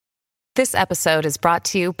This episode is brought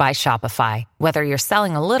to you by Shopify. Whether you're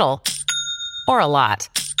selling a little or a lot,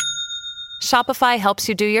 Shopify helps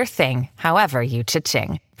you do your thing, however you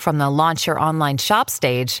cha-ching. From the launch your online shop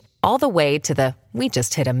stage, all the way to the we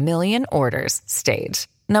just hit 1 million orders stage.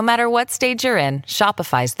 No matter what stage you're in,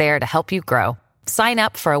 Shopify's there to help you grow. Sign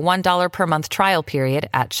up for a $1 per month trial period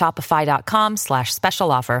at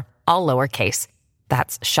shopify.com/special offer, all lowercase.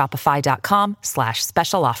 That's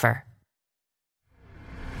shopify.com/special offer.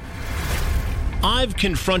 I've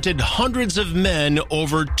confronted hundreds of men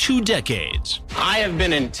over 2 decades. I have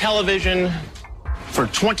been in television for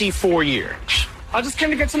 24 years. I just came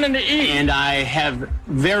to get something to eat. And I have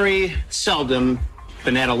very seldom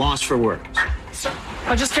been at a loss for words.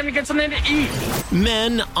 I just came to get something to eat.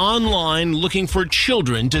 Men online looking for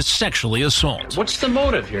children to sexually assault. What's the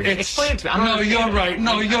motive here? Explain it to me. You're right.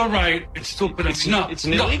 No, you're right. It's stupid. It's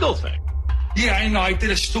an illegal thing. Yeah, I know. I did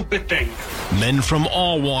a stupid thing. Men from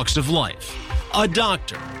all walks of life. A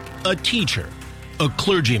doctor, a teacher, a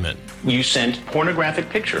clergyman. You sent pornographic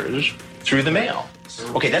pictures through the mail.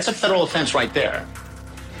 Okay, that's a federal offense right there.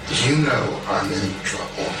 You know I'm in trouble,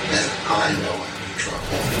 and I know I'm in trouble.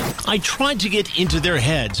 I tried to get into their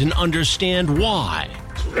heads and understand why.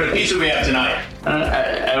 What kind of pizza do we have tonight?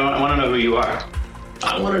 I want to know who you are.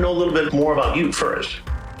 I want to know a little bit more about you first.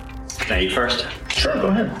 Can I eat first? Sure, go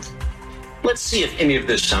ahead. Let's see if any of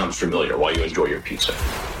this sounds familiar while you enjoy your pizza.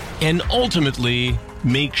 And ultimately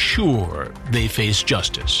make sure they face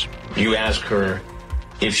justice. You ask her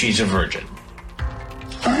if she's a virgin.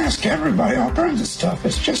 I ask everybody all kinds of stuff.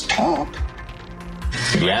 It's just talk.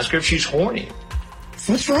 You ask her if she's horny.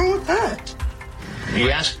 What's wrong with that?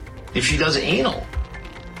 You ask if she does anal.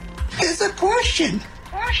 It's a question.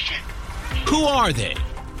 Who are they?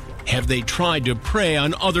 Have they tried to prey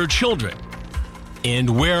on other children?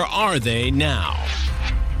 And where are they now?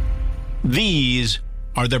 These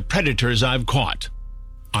are the predators I've caught.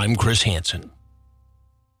 I'm Chris Hansen.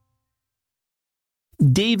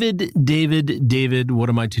 David, what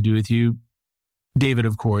am I to do with you? David,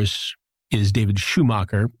 of course, is David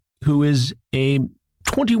Schumacher, who is a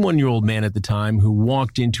 21-year-old man at the time who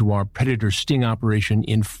walked into our predator sting operation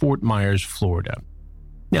in Fort Myers, Florida.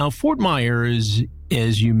 Now, Fort Myers,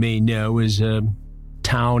 as you may know, is a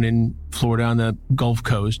town in Florida on the Gulf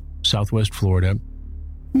Coast, southwest Florida,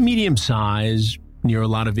 medium size, near a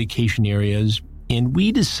lot of vacation areas, and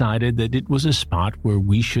we decided that it was a spot where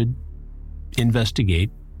we should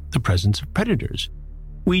investigate the presence of predators.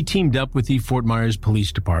 We teamed up with the Fort Myers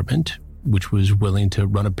Police Department, which was willing to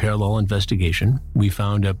run a parallel investigation. We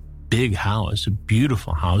found a big house, a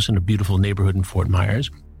beautiful house in a beautiful neighborhood in Fort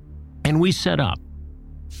Myers, and we set up.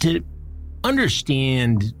 To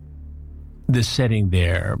understand the setting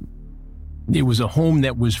there, it was a home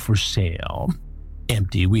that was for sale,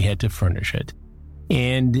 empty. We had to furnish it.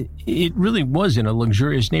 And it really was in a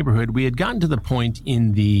luxurious neighborhood. We had gotten to the point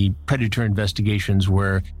in the predator investigations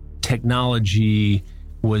where technology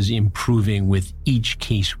was improving with each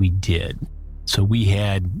case we did. So we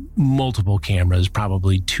had multiple cameras,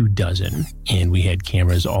 probably 24, and we had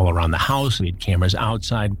cameras all around the house. We had cameras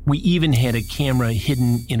outside. We even had a camera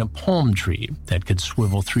hidden in a palm tree that could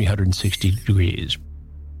swivel 360 degrees.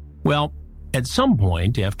 Well, at some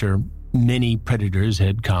point, after many predators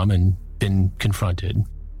had come and been confronted,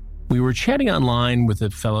 we were chatting online with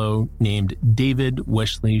a fellow named David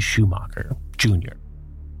Wesley Schumacher, Jr.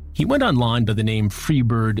 He went online by the name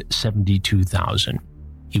Freebird72000.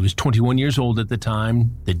 He was 21 years old at the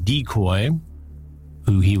time. The decoy,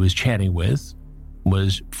 who he was chatting with,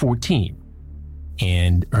 was 14,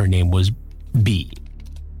 and her name was B.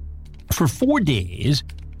 For 4 days,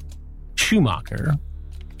 Schumacher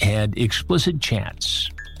had explicit chats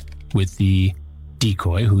with the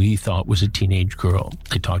decoy, who he thought was a teenage girl.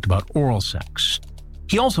 They talked about oral sex.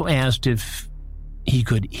 He also asked if he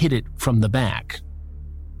could hit it from the back.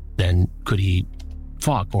 Then could he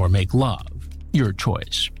fuck or make love? Your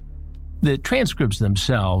choice. The transcripts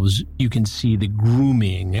themselves, you can see the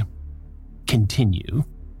grooming continue,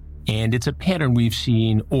 and it's a pattern we've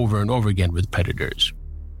seen over and over again with predators.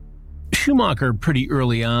 Schumacher pretty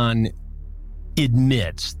early on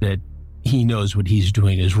admits that he knows what he's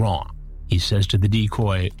doing is wrong. He says to the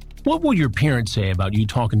decoy, "What would your parents say about you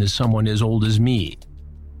talking to someone as old as me?"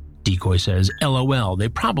 Decoy says, "LOL, they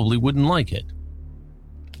probably wouldn't like it."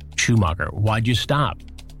 Schumacher, "Why'd you stop?"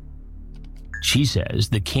 She says,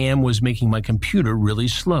 "The cam was making my computer really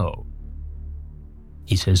slow."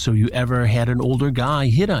 He says, "So you ever had an older guy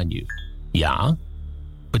hit on you?" "Yeah,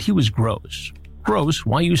 but he was gross." "Gross?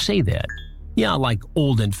 Why you say that?" "Yeah, like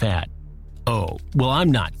old and fat." "Oh, well,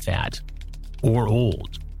 I'm not fat or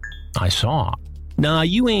old." "I saw." Nah,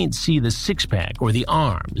 you ain't see the six-pack or the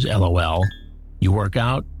arms, LOL. You work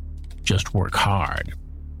out, just work hard.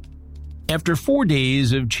 After 4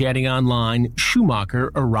 days of chatting online,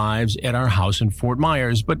 Schumacher arrives at our house in Fort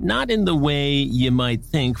Myers, but not in the way you might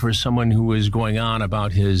think for someone who is going on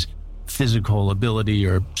about his physical ability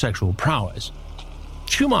or sexual prowess.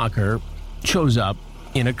 Schumacher shows up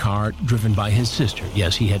in a car driven by his sister.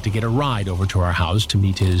 Yes, he had to get a ride over to our house to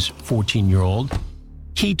meet his 14-year-old.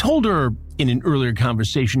 He told her in an earlier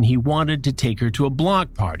conversation he wanted to take her to a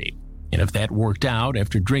block party, and if that worked out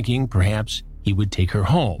after drinking, perhaps he would take her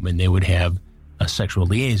home and they would have a sexual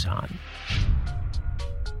liaison.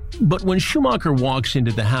 But when Schumacher walks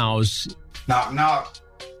into the house, Knock, knock.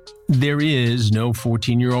 there is no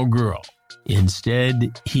 14-year-old girl.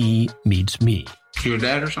 Instead, he meets me. Your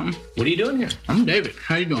dad or something? What are you doing here? I'm David.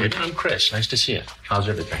 How you doing? I'm Chris. Nice to see you. How's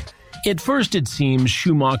everything? At first, it seems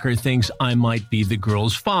Schumacher thinks I might be the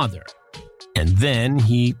girl's father. And then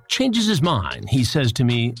he changes his mind. He says to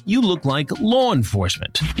me, "You look like law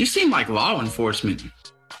enforcement." You seem like law enforcement.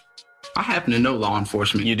 I happen to know law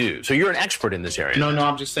enforcement. You do. So you're an expert in this area. No,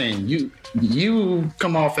 I'm just saying, you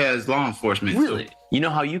come off as law enforcement. Really? You know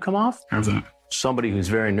how you come off? How's that? Somebody who's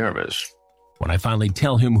very nervous. When I finally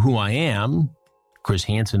tell him who I am, Chris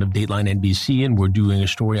Hansen of Dateline NBC, and we're doing a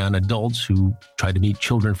story on adults who try to meet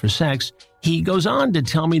children for sex, he goes on to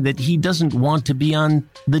tell me that he doesn't want to be on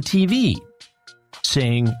the TV,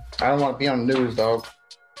 saying, I don't want to be on the news, dog.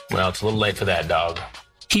 Well, it's a little late for that, dog.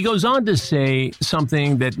 he goes on to say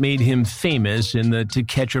something that made him famous in the To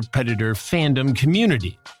Catch a Predator fandom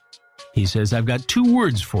community. He says, "I've got 2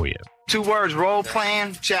 words for you." 2 words,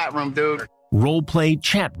 role-playing, chat room, dude. Role-play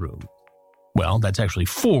chat room. Well, that's actually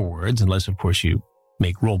 4 words, unless, of course, you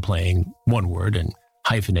make role-playing 1 word and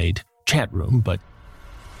hyphenate chat room. But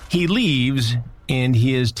he leaves, and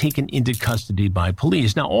he is taken into custody by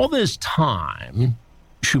police. Now, all this time,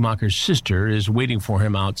 Schumacher's sister is waiting for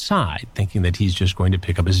him outside, thinking that he's just going to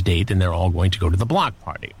pick up his date and they're all going to go to the block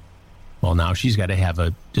party. Well, now she's got to have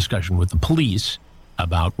a discussion with the police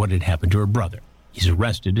about what had happened to her brother. He's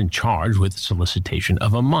arrested and charged with solicitation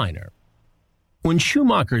of a minor. When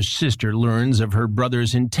Schumacher's sister learns of her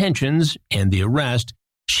brother's intentions and the arrest,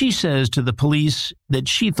 she says to the police that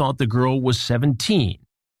she thought the girl was 17.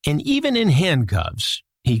 And even in handcuffs,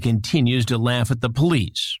 he continues to laugh at the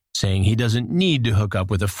police, saying he doesn't need to hook up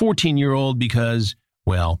with a 14-year-old because,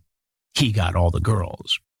 well, he got all the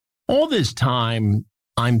girls. All this time,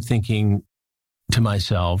 I'm thinking to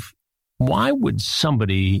myself, why would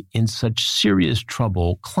somebody in such serious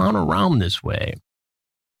trouble clown around this way?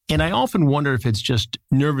 And I often wonder if it's just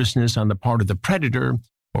nervousness on the part of the predator,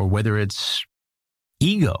 or whether it's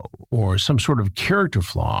ego or some sort of character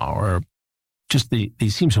flaw, or just they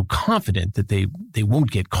seem so confident that they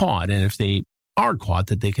won't get caught. And if they are caught,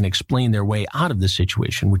 that they can explain their way out of the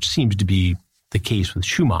situation, which seems to be the case with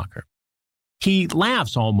Schumacher. He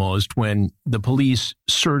laughs almost when the police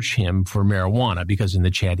search him for marijuana, because in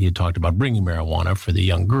the chat he had talked about bringing marijuana for the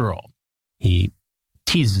young girl. He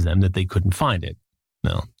teases them that they couldn't find it.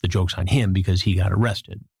 Well, the joke's on him because he got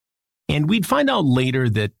arrested. And we'd find out later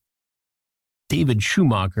that David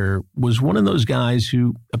Schumacher was one of those guys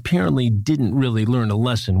who apparently didn't really learn a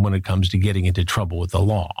lesson when it comes to getting into trouble with the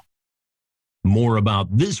law. More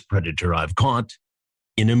about this predator I've caught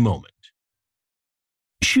in a moment.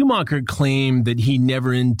 Schumacher claimed that he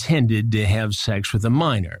never intended to have sex with a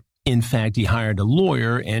minor. In fact, he hired a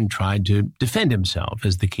lawyer and tried to defend himself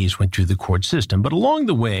as the case went through the court system. But along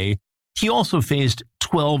the way, he also faced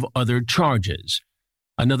 12 other charges: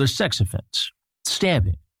 another sex offense,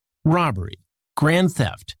 stabbing, robbery, grand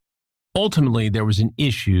theft. Ultimately, there was an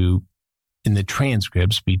issue in the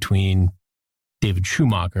transcripts between David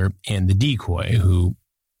Schumacher and the decoy, who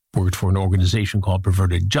worked for an organization called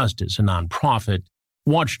Perverted Justice, a nonprofit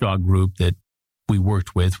watchdog group that we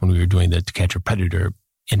worked with when we were doing the To Catch a Predator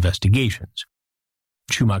investigations.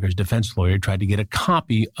 Schumacher's defense lawyer tried to get a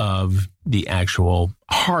copy of the actual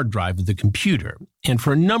hard drive of the computer. And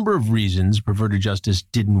for a number of reasons, Perverted Justice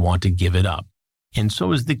didn't want to give it up. And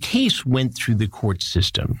so as the case went through the court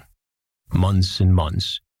system, months and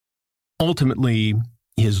months, ultimately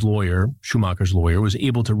his lawyer, Schumacher's lawyer, was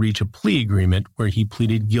able to reach a plea agreement where he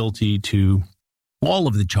pleaded guilty to all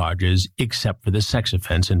of the charges except for the sex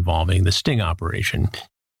offense involving the sting operation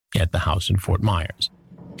at the house in Fort Myers.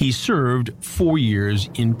 He served 4 years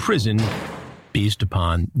in prison based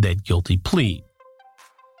upon that guilty plea.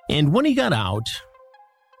 And when he got out,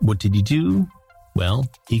 what did he do? Well,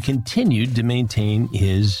 he continued to maintain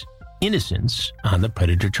his innocence on the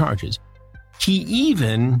predator charges. He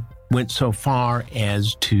even went so far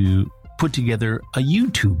as to put together a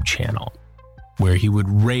YouTube channel where he would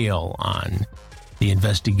rail on the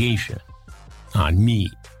investigation, on me,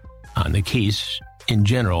 on the case in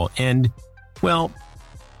general. And, well,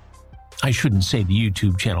 I shouldn't say the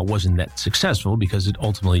YouTube channel wasn't that successful because it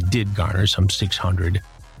ultimately did garner some 600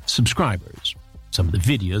 subscribers. Some of the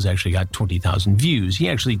videos actually got 20,000 views. He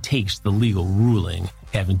actually takes the legal ruling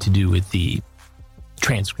having to do with the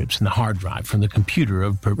transcripts and the hard drive from the computer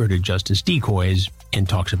of perverted justice decoys and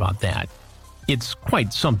talks about that. It's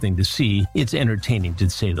quite something to see. It's entertaining, to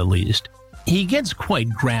say the least. He gets quite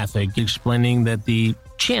graphic, explaining that the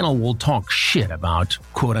channel will talk shit about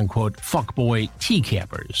quote-unquote fuckboy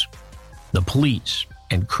T-cappers, the police,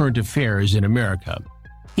 and current affairs in America.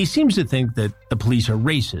 He seems to think that the police are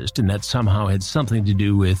racist and that somehow had something to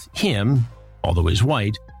do with him, although he's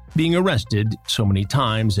white, being arrested so many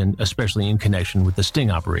times, and especially in connection with the sting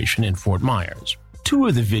operation in Fort Myers. Two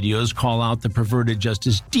of the videos call out the perverted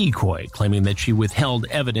justice decoy, claiming that she withheld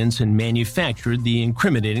evidence and manufactured the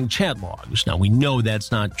incriminating chat logs. Now, we know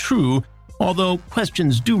that's not true, although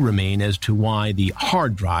questions do remain as to why the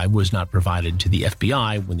hard drive was not provided to the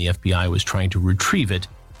FBI when the FBI was trying to retrieve it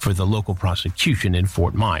for the local prosecution in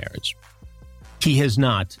Fort Myers. He has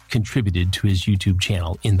not contributed to his YouTube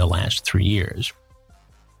channel in the last 3 years.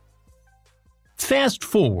 Fast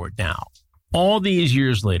forward now, all these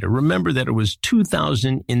years later. Remember that it was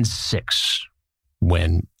 2006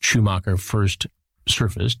 when Schumacher first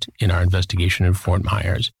surfaced in our investigation in Fort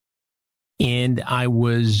Myers. And I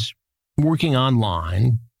was working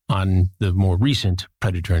online on the more recent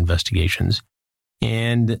Predator investigations,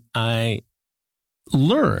 and I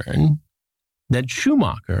learned that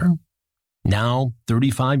Schumacher, now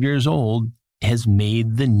 35 years old, has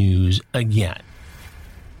made the news again.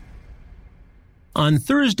 On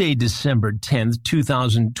Thursday, December 10th,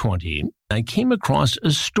 2020, I came across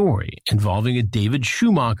a story involving a David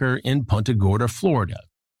Schumacher in Punta Gorda, Florida.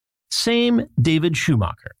 Same David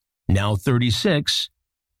Schumacher, now 36,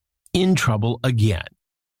 in trouble again.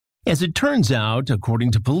 As it turns out,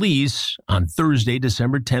 according to police, on Thursday,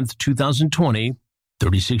 December 10th, 2020,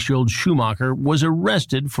 36-year-old Schumacher was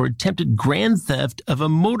arrested for attempted grand theft of a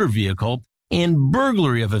motor vehicle and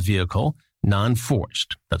burglary of a vehicle,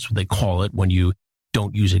 non-forced. That's what they call it when you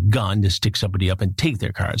don't use a gun to stick somebody up and take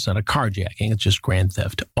their car. It's not a carjacking. It's just grand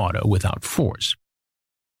theft auto without force.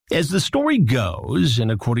 As the story goes, and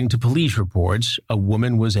according to police reports, a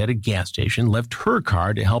woman was at a gas station, left her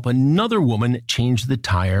car to help another woman change the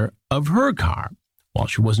tire of her car. While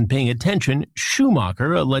she wasn't paying attention,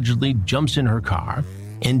 Schumacher allegedly jumps in her car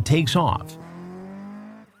and takes off.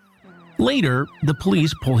 Later, the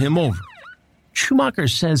police pull him over. Schumacher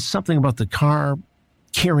says something about the car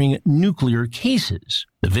carrying nuclear cases.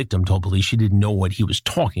 The victim told police she didn't know what he was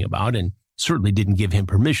talking about and certainly didn't give him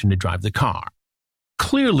permission to drive the car.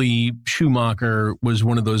 Clearly, Schumacher was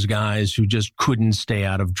one of those guys who just couldn't stay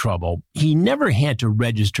out of trouble. He never had to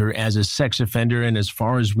register as a sex offender, and as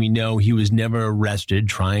far as we know, he was never arrested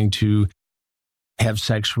trying to have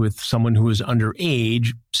sex with someone who was underage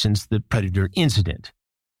since the Predator incident.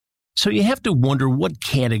 So you have to wonder, what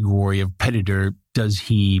category of predator does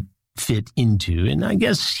he fit into? And I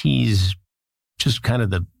guess he's just kind of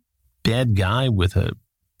the bad guy with a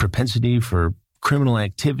propensity for criminal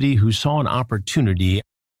activity who saw an opportunity.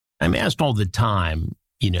 I'm asked all the time,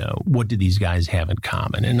 what do these guys have in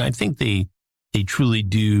common? And I think they truly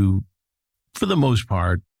do, for the most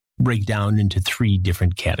part, break down into 3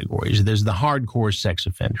 different categories. There's the hardcore sex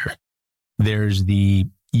offender. There's the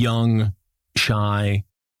young, shy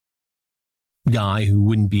guy who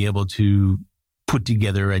wouldn't be able to put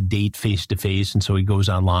together a date face-to-face, and so he goes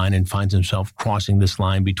online and finds himself crossing this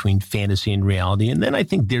line between fantasy and reality. And then I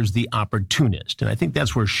think there's the opportunist, and I think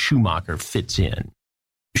that's where Schumacher fits in.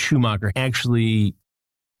 Schumacher actually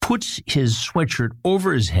puts his sweatshirt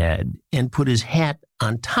over his head and put his hat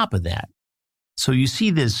on top of that. So you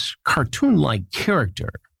see this cartoon-like character,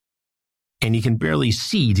 and he can barely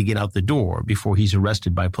see to get out the door before he's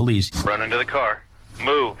arrested by police. Run into the car.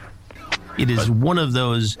 Move. It is one of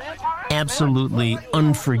those absolutely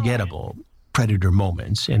unforgettable Predator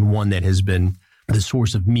moments, and one that has been the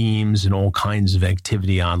source of memes and all kinds of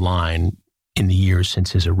activity online in the years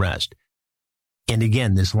since his arrest. And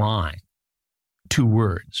again, this line, 2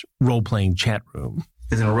 words, role-playing chat room.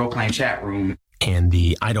 Is in a role-playing chat room. And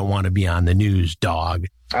the I don't want to be on the news, dog.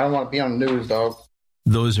 I don't want to be on the news, dog.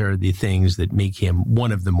 Those are the things that make him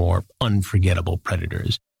one of the more unforgettable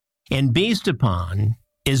predators. And based upon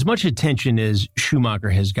as much attention as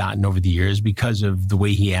Schumacher has gotten over the years because of the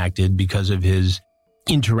way he acted, because of his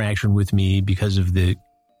interaction with me, because of the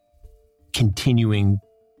continuing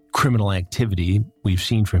criminal activity we've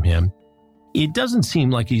seen from him, it doesn't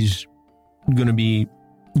seem like he's going to be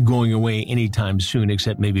going away anytime soon,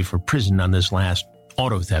 except maybe for prison on this last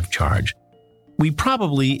auto theft charge. We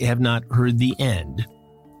probably have not heard the end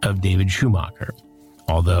of David Schumacher,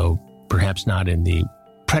 although perhaps not in the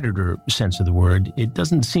predator sense of the word. It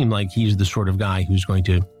doesn't seem like he's the sort of guy who's going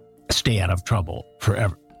to stay out of trouble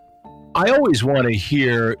forever. I always want to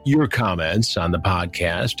hear your comments on the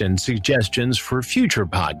podcast and suggestions for future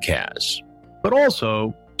podcasts. But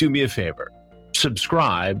also, do me a favor,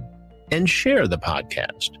 subscribe and share the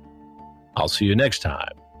podcast. I'll see you next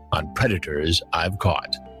time on Predators I've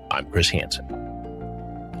Caught. I'm Chris Hansen.